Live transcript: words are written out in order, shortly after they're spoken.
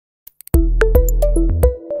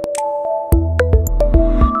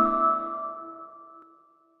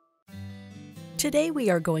Today we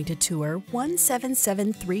are going to tour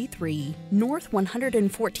 17733 North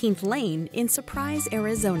 114th Lane in Surprise,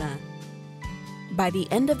 Arizona. By the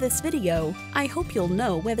end of this video, I hope you'll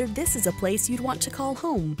know whether this is a place you'd want to call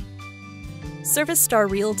home. Service Star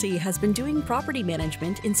Realty has been doing property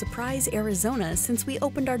management in Surprise, Arizona since we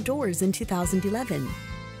opened our doors in 2011.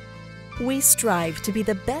 We strive to be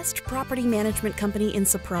the best property management company in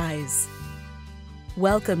Surprise.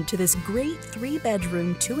 Welcome to this great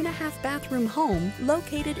 3-bedroom, 2.5-bathroom home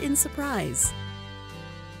located in Surprise.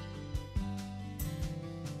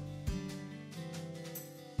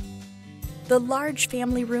 The large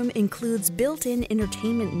family room includes built-in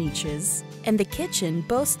entertainment niches, and the kitchen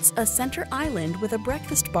boasts a center island with a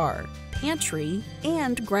breakfast bar, pantry,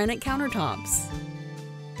 and granite countertops.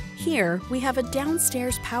 Here, we have a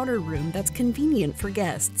downstairs powder room that's convenient for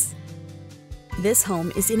guests. This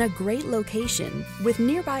home is in a great location with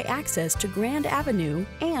nearby access to Grand Avenue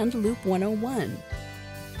and Loop 101.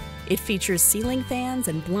 It features ceiling fans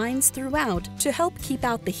and blinds throughout to help keep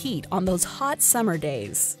out the heat on those hot summer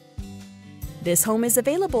days. This home is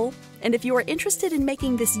available, and if you are interested in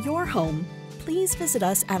making this your home, please visit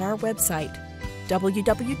us at our website,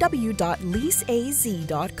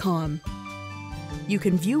 www.leaseaz.com. You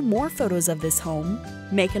can view more photos of this home,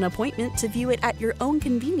 make an appointment to view it at your own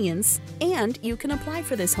convenience, and you can apply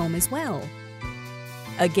for this home as well.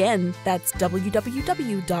 Again, that's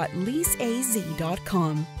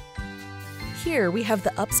www.leaseaz.com. Here we have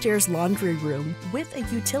the upstairs laundry room with a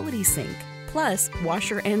utility sink, plus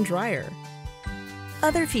washer and dryer.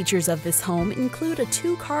 Other features of this home include a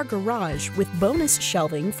 2-car garage with bonus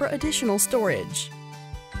shelving for additional storage.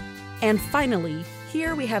 And finally,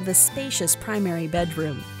 here we have the spacious primary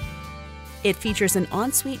bedroom. It features an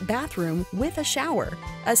ensuite bathroom with a shower,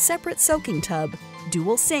 a separate soaking tub,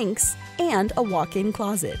 dual sinks, and a walk-in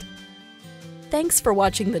closet. Thanks for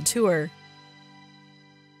watching the tour.